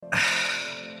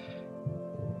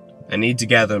I need to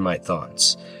gather my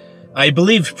thoughts. I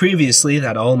believed previously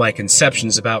that all my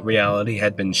conceptions about reality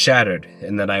had been shattered,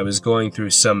 and that I was going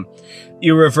through some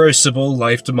irreversible,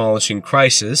 life-demolishing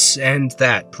crisis, and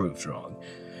that proved wrong.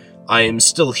 I am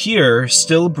still here,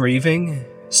 still breathing,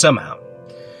 somehow.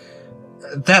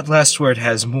 That last word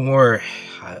has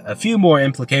a few more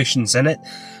implications in it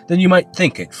than you might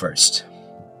think at first.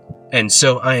 And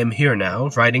so I am here now,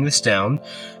 writing this down,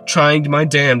 trying my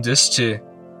damnedest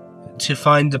to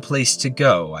find a place to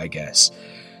go, I guess.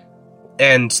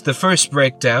 And the first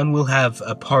breakdown will have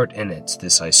a part in it,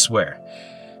 this I swear.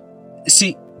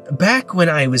 See, back when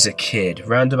I was a kid,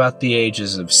 round about the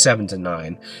ages of 7 to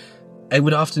 9, I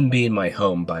would often be in my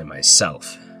home by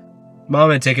myself.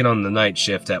 Mom had taken on the night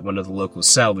shift at one of the local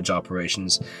salvage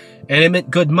operations, and it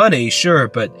meant good money, sure,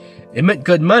 but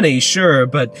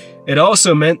it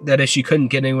also meant that if she couldn't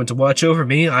get anyone to watch over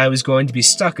me, I was going to be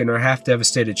stuck in her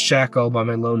half-devastated shack all by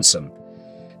my lonesome.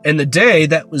 In the day,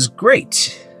 that was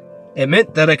great. It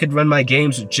meant that I could run my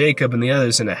games with Jacob and the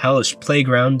others in a hellish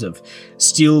playground of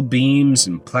steel beams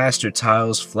and plaster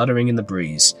tiles fluttering in the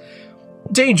breeze.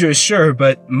 Dangerous, sure,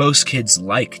 but most kids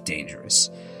like dangerous.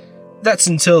 That's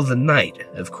until the night,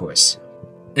 of course.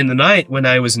 In the night, when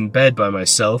I was in bed by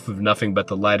myself with nothing but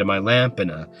the light of my lamp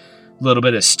and a little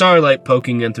bit of starlight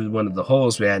poking in through one of the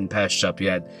holes we hadn't patched up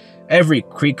yet, every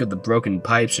creak of the broken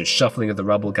pipes or shuffling of the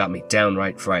rubble got me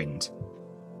downright frightened.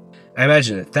 I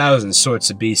imagined 1,000 sorts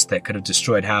of beasts that could have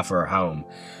destroyed half our home,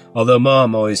 although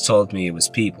Mom always told me it was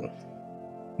people.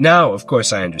 Now, of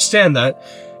course, I understand that,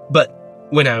 but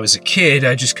when I was a kid,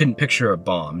 I just couldn't picture a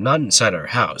bomb, not inside our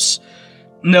house.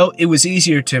 No, it was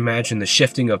easier to imagine the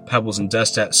shifting of pebbles and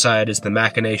dust outside as the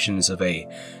machinations of a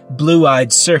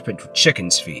blue-eyed serpent with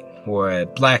chicken's feet, or a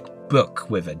black book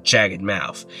with a jagged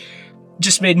mouth.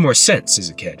 Just made more sense as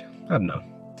a kid. I don't know.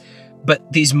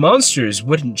 But these monsters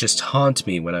wouldn't just haunt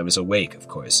me when I was awake, of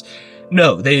course.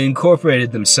 No, they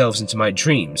incorporated themselves into my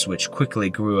dreams, which quickly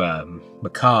grew a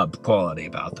macabre quality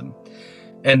about them.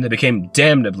 And they became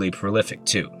damnably prolific,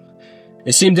 too.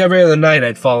 It seemed every other night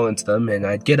I'd fall into them, and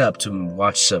I'd get up to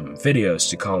watch some videos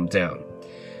to calm down.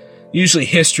 Usually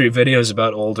history videos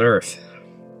about old Earth.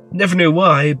 Never knew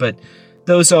why, but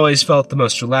those always felt the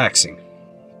most relaxing.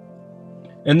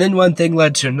 And then one thing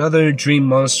led to another, dream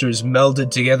monsters melded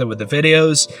together with the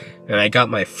videos, and I got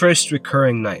my first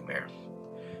recurring nightmare.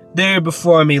 There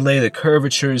before me lay the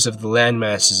curvatures of the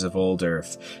landmasses of old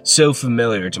Earth, so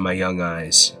familiar to my young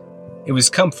eyes. It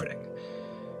was comforting.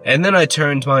 And then I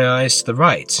turned my eyes to the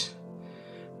right.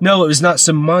 No, it was not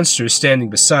some monster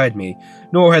standing beside me,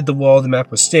 nor had the wall the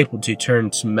map was stapled to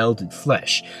turned to melded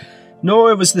flesh,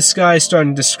 nor was the sky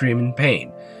starting to scream in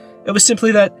pain. It was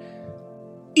simply that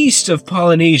east of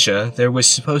Polynesia, there was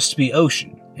supposed to be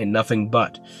ocean, and nothing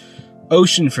but.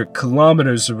 Ocean for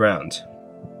kilometers around.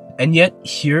 And yet,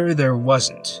 here there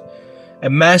wasn't. A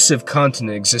massive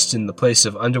continent existed in the place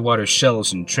of underwater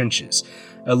shelves and trenches,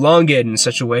 elongated in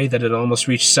such a way that it almost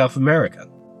reached South America.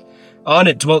 On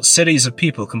it dwelt cities of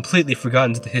people completely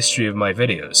forgotten to the history of my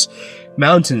videos,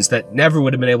 mountains that never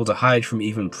would have been able to hide from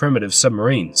even primitive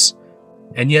submarines.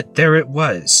 And yet there it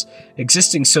was,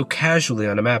 existing so casually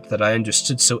on a map that I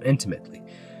understood so intimately.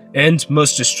 And,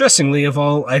 most distressingly of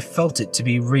all, I felt it to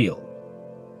be real.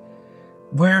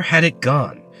 Where had it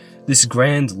gone? This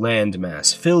grand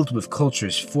landmass, filled with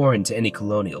cultures foreign to any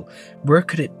colonial, where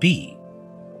could it be?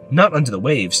 Not under the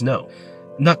waves, no.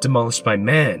 Not demolished by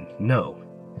man, no.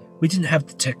 We didn't have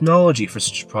the technology for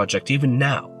such a project even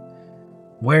now.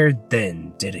 Where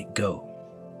then did it go?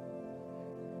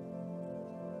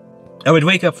 I would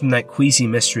wake up from that queasy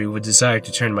mystery with a desire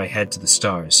to turn my head to the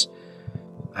stars.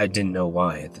 I didn't know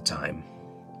why at the time.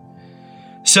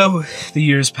 So, the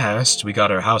years passed, we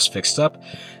got our house fixed up,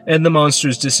 and the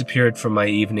monsters disappeared from my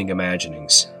evening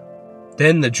imaginings.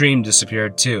 Then the dream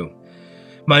disappeared too.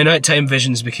 My nighttime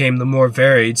visions became the more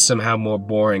varied, somehow more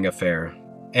boring affair.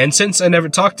 And since I never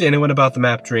talked to anyone about the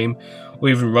map dream, or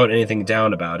even wrote anything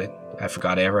down about it, I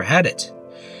forgot I ever had it.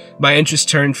 My interest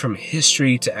turned from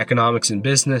history to economics and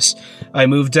business. I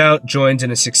moved out, joined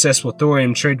in a successful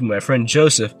thorium trade with my friend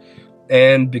Joseph,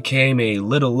 and became a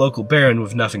little local baron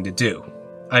with nothing to do.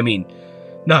 I mean,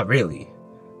 not really.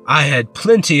 I had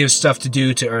plenty of stuff to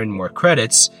do to earn more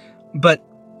credits, but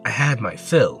I had my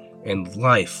fill, and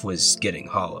life was getting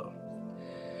hollow.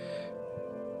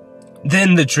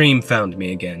 Then the dream found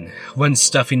me again, one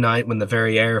stuffy night when the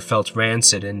very air felt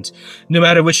rancid, and no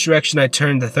matter which direction I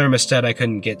turned the thermostat, I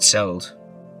couldn't get settled.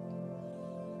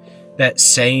 That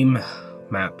same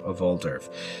map of old Earth.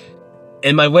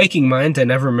 In my waking mind, I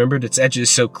never remembered its edges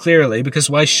so clearly, because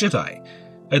why should I?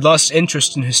 I'd lost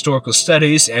interest in historical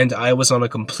studies, and I was on a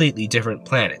completely different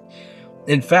planet.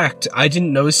 In fact, I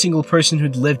didn't know a single person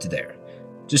who'd lived there.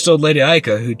 Just old Lady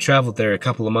Aika, who traveled there a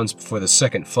couple of months before the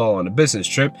second fall on a business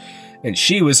trip, and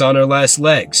she was on her last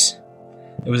legs.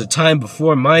 It was a time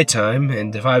before my time,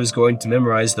 and if I was going to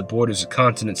memorize the borders of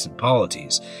continents and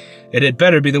polities, it had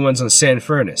better be the ones on San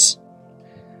Furnace.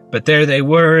 But there they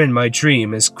were in my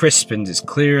dream, as crisp and as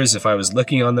clear as if I was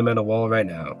looking on them at a wall right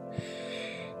now.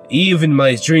 Even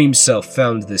my dream self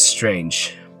found this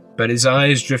strange, but his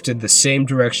eyes drifted the same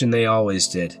direction they always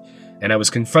did, and I was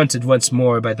confronted once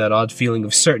more by that odd feeling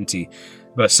of certainty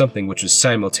about something which was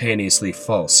simultaneously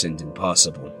false and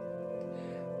impossible.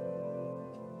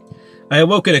 I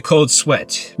awoke in a cold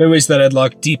sweat, memories that I'd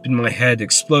locked deep in my head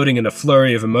exploding in a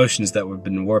flurry of emotions that had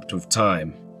been warped with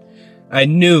time. I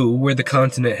knew where the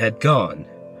continent had gone.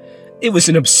 It was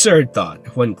an absurd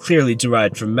thought, one clearly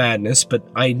derived from madness, but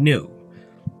I knew.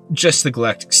 Just the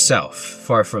galactic south,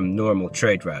 far from normal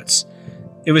trade routes.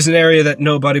 It was an area that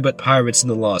nobody but pirates and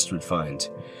the lost would find.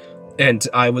 And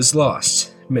I was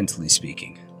lost, mentally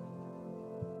speaking.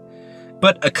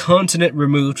 But a continent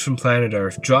removed from planet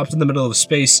Earth, dropped in the middle of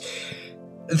space,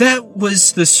 that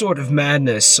was the sort of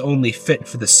madness only fit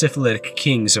for the syphilitic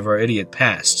kings of our idiot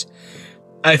past.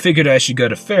 I figured I should go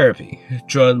to therapy,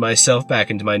 draw myself back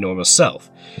into my normal self.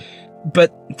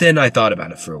 But then I thought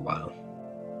about it for a while.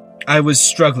 I was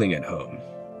struggling at home.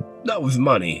 Not with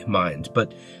money, mind,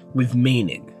 but with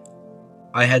meaning.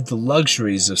 I had the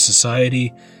luxuries of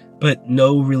society, but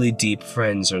no really deep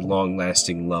friends or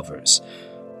long-lasting lovers.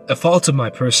 A fault of my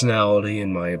personality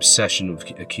and my obsession with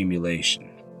accumulation.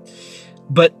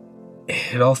 But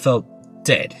it all felt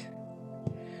dead.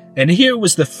 And here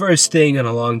was the first thing in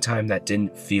a long time that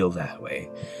didn't feel that way.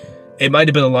 It might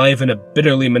have been alive in a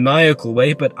bitterly maniacal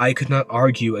way, but I could not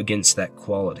argue against that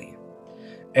quality.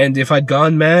 And if I'd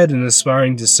gone mad and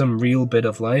aspiring to some real bit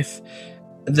of life,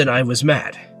 then I was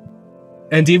mad.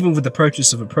 And even with the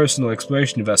purchase of a personal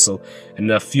exploration vessel and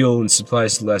enough fuel and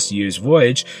supplies to last a year's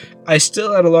voyage, I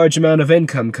still had a large amount of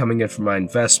income coming in from my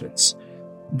investments.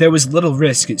 There was little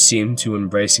risk, it seemed, to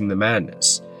embracing the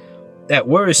madness. At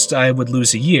worst, I would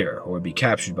lose a year or be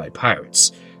captured by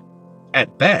pirates.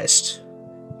 At best,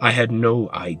 I had no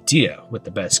idea what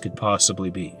the best could possibly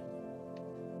be.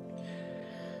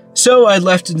 So I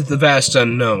left into the vast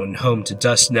unknown, home to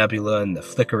Dust Nebula and the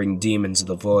flickering demons of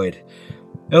the void.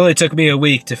 It only took me a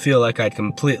week to feel like I'd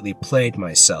completely played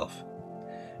myself.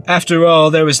 After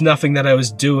all, there was nothing that I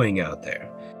was doing out there.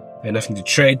 I had nothing to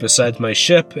trade besides my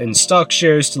ship, and stock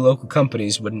shares to local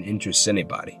companies wouldn't interest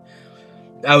anybody.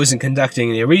 I wasn't conducting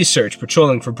any research,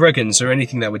 patrolling for brigands, or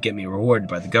anything that would get me rewarded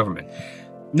by the government.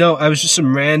 No, I was just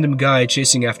some random guy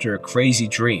chasing after a crazy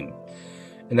dream.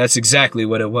 And that's exactly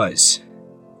what it was.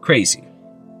 Crazy.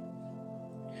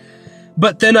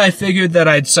 But then I figured that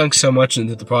I'd sunk so much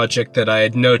into the project that I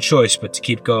had no choice but to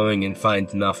keep going and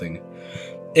find nothing.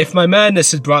 If my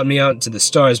madness had brought me out into the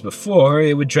stars before,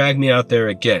 it would drag me out there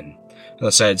again,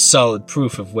 unless I had solid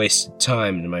proof of wasted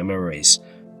time in my memories.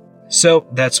 So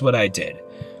that's what I did.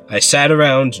 I sat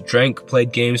around, drank,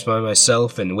 played games by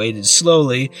myself, and waited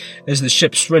slowly as the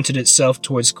ship sprinted itself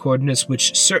towards coordinates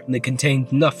which certainly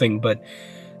contained nothing but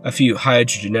a few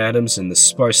hydrogen atoms and the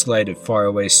sparse light of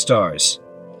faraway stars.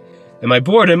 In my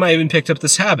boredom, I even picked up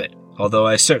this habit, although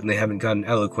I certainly haven't gotten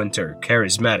eloquent or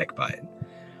charismatic by it.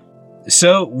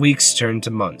 So, weeks turned to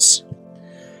months.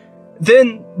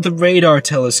 Then, the radar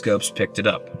telescopes picked it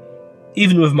up.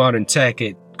 Even with modern tech,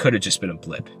 it could have just been a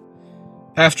blip.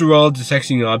 After all,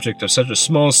 detecting an object of such a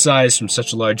small size from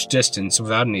such a large distance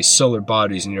without any solar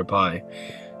bodies nearby,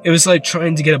 it was like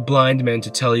trying to get a blind man to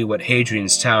tell you what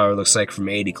Hadrian's Tower looks like from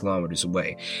 80 kilometers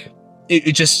away.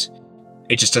 It just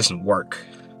doesn't work.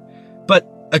 But,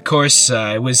 of course,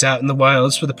 I was out in the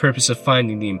wilds for the purpose of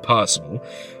finding the impossible,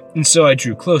 and so I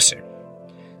drew closer.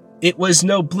 It was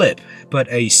no blip, but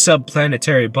a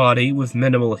subplanetary body with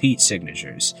minimal heat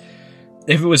signatures.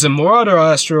 If it was a Marauder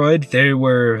asteroid, they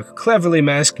were cleverly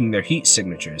masking their heat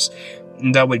signatures,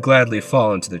 and I would gladly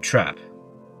fall into the trap.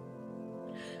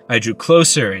 I drew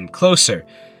closer and closer,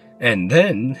 and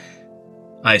then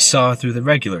I saw through the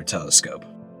regular telescope.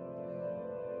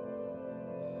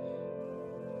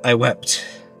 I wept.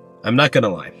 I'm not gonna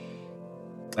lie.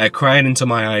 I cried until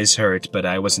my eyes hurt, but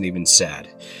I wasn't even sad.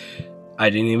 I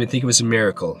didn't even think it was a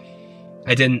miracle.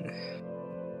 I didn't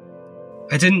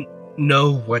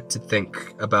know what to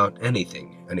think about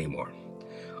anything anymore.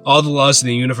 All the laws of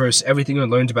the universe, everything I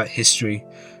learned about history,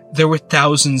 there were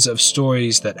thousands of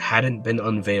stories that hadn't been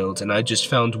unveiled, and I just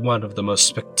found one of the most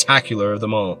spectacular of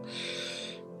them all.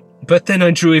 But then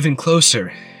I drew even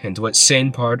closer, and what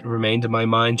sane part remained in my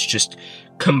mind just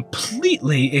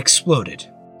completely exploded.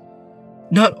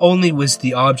 Not only was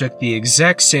the object the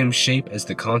exact same shape as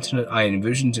the continent I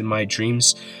envisioned in my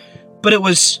dreams, but it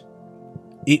was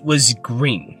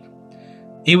green.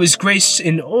 It was graced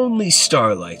in only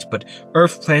starlight, but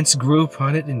earth plants grew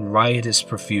upon it in riotous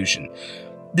profusion.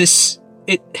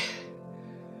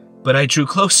 But I drew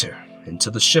closer,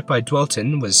 until the ship I dwelt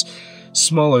in was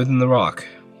smaller than the rock.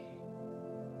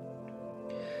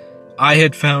 I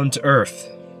had found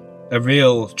Earth, a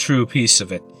real, true piece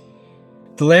of it.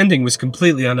 The landing was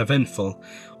completely uneventful,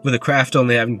 with the craft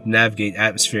only having to navigate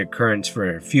atmospheric currents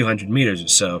for a few hundred meters or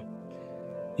so.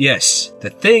 Yes,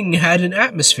 the thing had an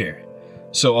atmosphere,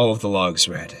 so all of the logs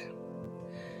read.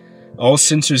 All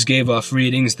sensors gave off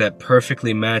readings that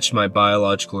perfectly matched my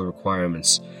biological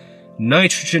requirements.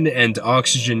 Nitrogen and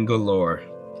oxygen galore.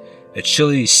 A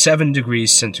chilly 7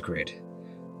 degrees centigrade.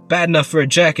 Bad enough for a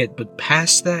jacket, but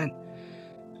past that?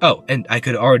 Oh, and I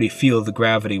could already feel the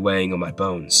gravity weighing on my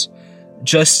bones.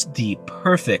 Just the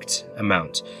perfect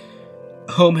amount.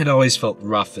 Home had always felt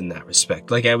rough in that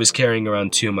respect, like I was carrying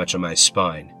around too much on my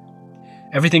spine.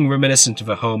 Everything reminiscent of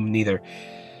a home neither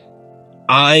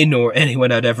I nor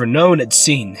anyone I'd ever known had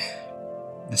seen.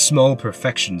 The small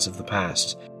perfections of the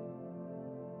past.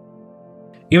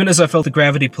 Even as I felt the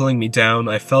gravity pulling me down,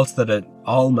 I felt that it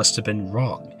all must have been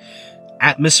wrong.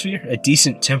 Atmosphere, a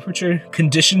decent temperature,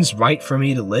 conditions right for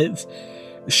me to live?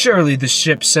 Surely the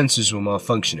ship's sensors were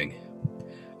malfunctioning.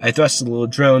 I thrust a little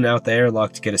drone out the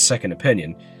airlock to get a second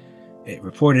opinion. It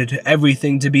reported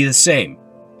everything to be the same.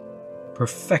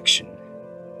 Perfection.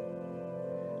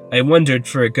 I wondered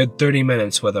for a good 30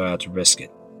 minutes whether I ought to risk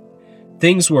it.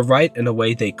 Things were right in a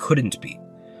way they couldn't be.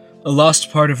 A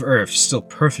lost part of Earth still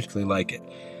perfectly like it.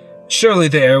 Surely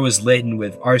the air was laden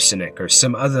with arsenic or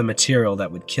some other material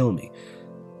that would kill me.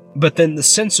 But then the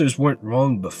sensors weren't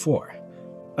wrong before.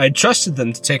 I'd trusted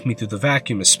them to take me through the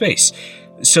vacuum of space,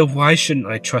 so why shouldn't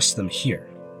I trust them here?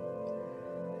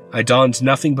 I donned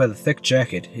nothing but a thick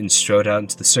jacket and strode out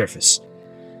into the surface.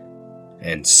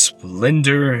 And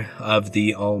splendor of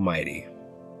the Almighty.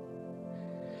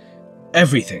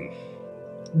 Everything.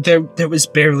 There was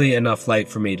barely enough light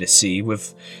for me to see,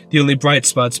 with the only bright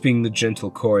spots being the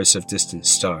gentle chorus of distant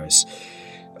stars.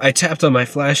 I tapped on my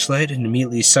flashlight and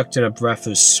immediately sucked in a breath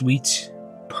of sweet,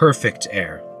 perfect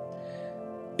air.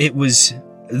 It was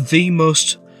the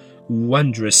most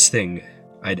wondrous thing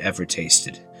I'd ever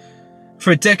tasted.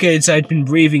 For decades I'd been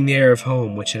breathing the air of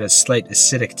home, which had a slight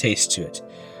acidic taste to it.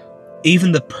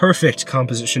 Even the perfect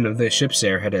composition of the ship's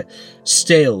air had a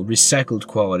stale, recycled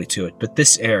quality to it, but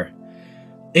this air...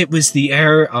 it was the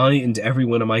air I and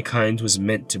everyone of my kind was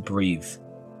meant to breathe.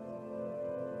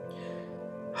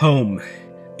 Home.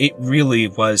 It really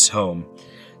was home.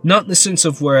 Not in the sense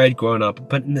of where I'd grown up,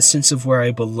 but in the sense of where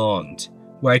I belonged,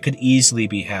 where I could easily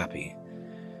be happy.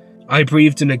 I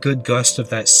breathed in a good gust of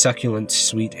that succulent,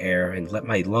 sweet air and let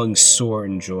my lungs soar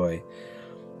in joy.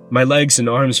 My legs and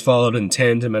arms followed in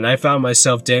tandem, and I found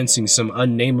myself dancing some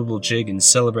unnameable jig in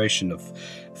celebration of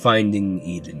finding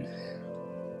Eden.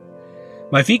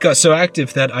 My feet got so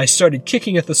active that I started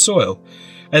kicking at the soil.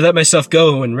 I let myself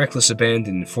go in reckless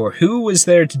abandon, for who was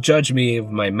there to judge me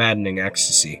of my maddening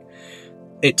ecstasy?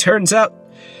 It turns out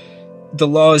the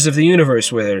laws of the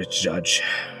universe were there to judge.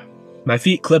 My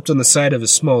feet clipped on the side of a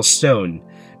small stone,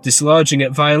 dislodging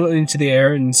it violently into the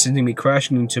air and sending me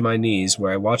crashing to my knees,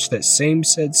 where I watched that same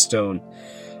said stone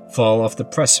fall off the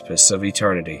precipice of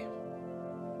eternity.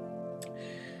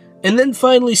 And then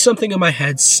finally something in my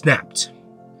head snapped.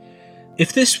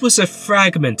 If this was a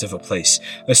fragment of a place,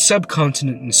 a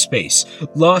subcontinent in space,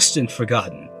 lost and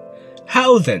forgotten,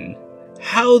 how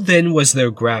then was there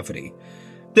gravity?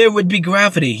 There would be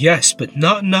gravity, yes, but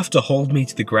not enough to hold me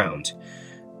to the ground.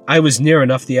 I was near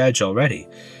enough the edge already.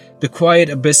 The quiet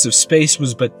abyss of space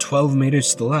was but 12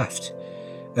 meters to the left.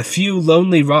 A few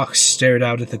lonely rocks stared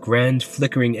out at the grand,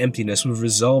 flickering emptiness with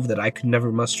resolve that I could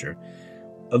never muster.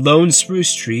 A lone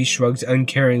spruce tree shrugged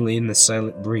uncaringly in the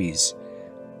silent breeze.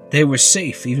 They were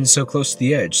safe, even so close to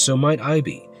the edge, so might I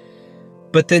be.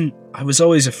 But then, I was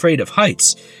always afraid of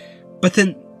heights. But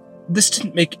then, this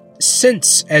didn't make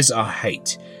sense as a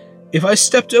height. If I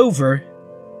stepped over...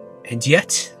 And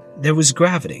yet, there was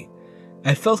gravity.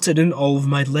 I felt it in all of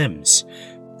my limbs.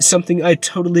 Something I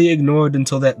totally ignored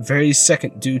until that very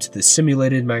second due to the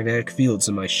simulated magnetic fields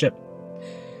in my ship.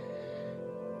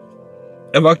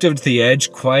 I walked over to the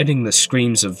edge, quieting the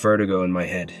screams of vertigo in my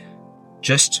head.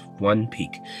 Just one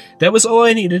peek. That was all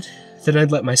I needed. Then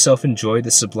I'd let myself enjoy the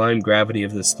sublime gravity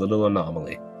of this little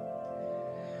anomaly.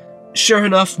 Sure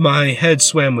enough, my head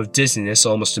swam with dizziness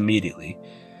almost immediately.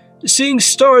 Seeing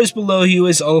stars below you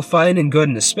is all fine and good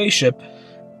in a spaceship.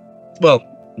 Well,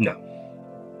 no.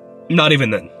 Not even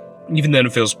then. Even then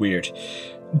it feels weird.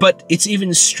 But it's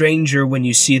even stranger when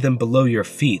you see them below your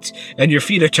feet, and your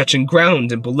feet are touching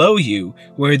ground, and below you,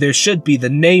 where there should be the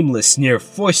nameless, near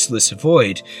forceless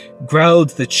void,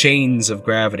 growled the chains of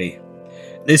gravity.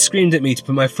 They screamed at me to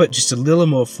put my foot just a little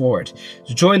more forward,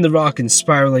 to join the rock and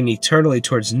spiraling eternally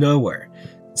towards nowhere,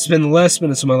 to spend the last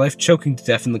minutes of my life choking to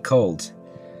death in the cold.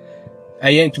 I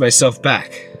yanked myself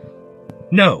back.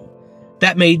 No,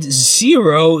 that made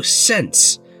 0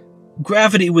 sense.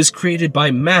 Gravity was created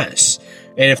by mass,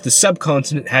 and if the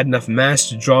subcontinent had enough mass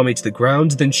to draw me to the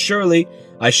ground, then surely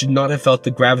I should not have felt the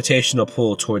gravitational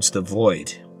pull towards the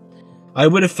void. I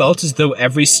would have felt as though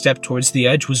every step towards the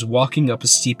edge was walking up a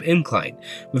steep incline,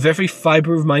 with every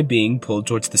fiber of my being pulled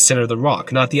towards the center of the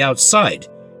rock, not the outside.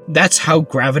 That's how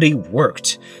gravity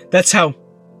worked. That's how...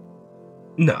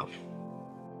 No.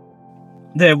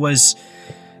 There was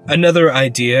another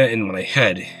idea in my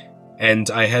head, and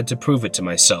I had to prove it to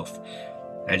myself.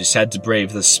 I just had to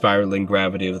brave the spiraling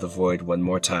gravity of the void one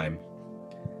more time.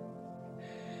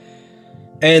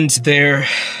 And there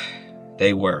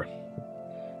they were.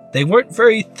 They weren't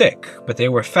very thick, but they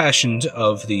were fashioned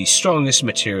of the strongest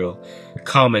material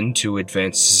common to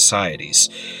advanced societies,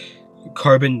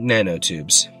 carbon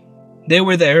nanotubes. They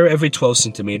were there every 12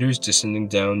 centimeters, descending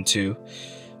down to...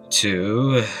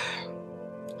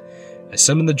 I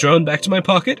summoned the drone back to my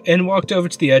pocket and walked over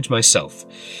to the edge myself.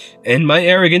 In my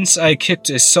arrogance, I kicked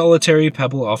a solitary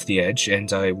pebble off the edge,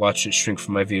 and I watched it shrink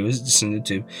from my view as it descended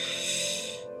to...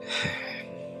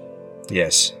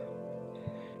 Yes.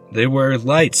 There were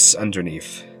lights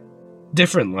underneath.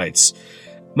 Different lights.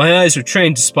 My eyes were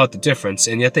trained to spot the difference,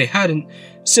 and yet they hadn't,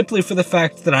 simply for the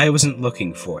fact that I wasn't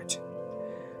looking for it.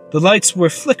 The lights were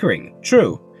flickering,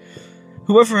 true.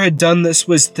 Whoever had done this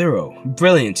was thorough,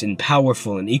 brilliant, and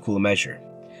powerful in equal measure.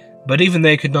 But even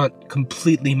they could not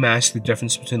completely mask the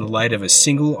difference between the light of a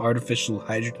single artificial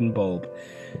hydrogen bulb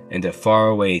and a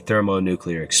faraway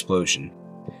thermonuclear explosion.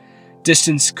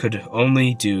 Distance could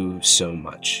only do so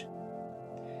much.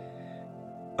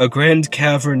 A grand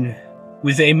cavern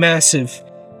with a massive...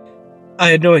 I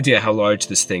had no idea how large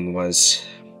this thing was,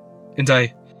 and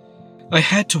I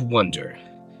had to wonder.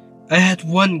 I had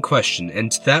one question,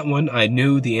 and to that one I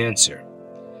knew the answer.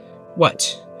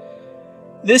 What?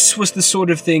 This was the sort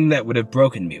of thing that would have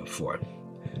broken me before,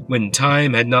 when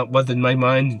time had not weathered my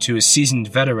mind into a seasoned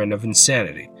veteran of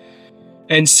insanity.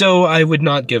 And so I would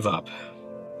not give up.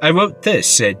 I wrote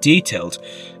this, a detailed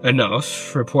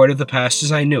enough report of the past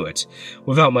as I knew it,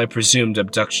 without my presumed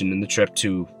abduction and the trip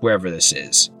to wherever this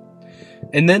is.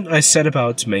 And then I set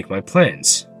about to make my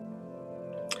plans.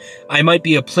 I might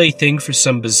be a plaything for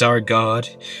some bizarre god,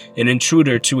 an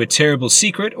intruder to a terrible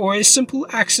secret, or a simple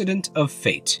accident of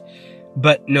fate.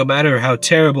 But no matter how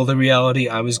terrible the reality,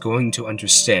 I was going to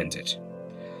understand it.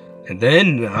 And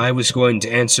then I was going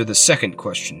to answer the second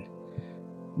question.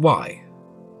 Why?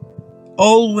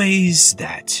 Always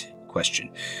that question.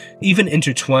 Even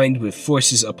intertwined with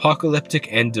forces apocalyptic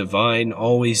and divine,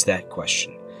 always that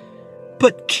question.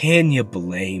 But can you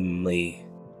blame me?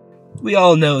 We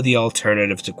all know the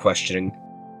alternative to questioning.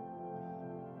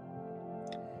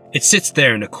 It sits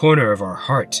there in a corner of our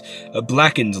heart, a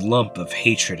blackened lump of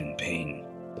hatred and pain.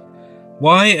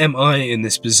 Why am I in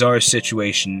this bizarre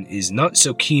situation is not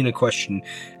so keen a question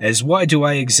as why do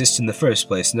I exist in the first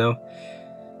place, no?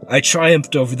 I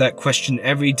triumphed over that question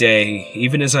every day,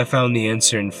 even as I found the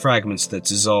answer in fragments that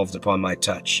dissolved upon my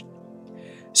touch.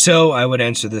 So I would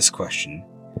answer this question,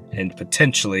 and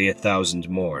potentially 1,000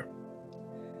 more.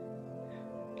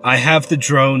 I have the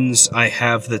drones, I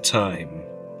have the time.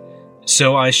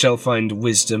 So I shall find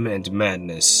wisdom and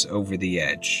madness over the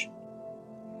edge.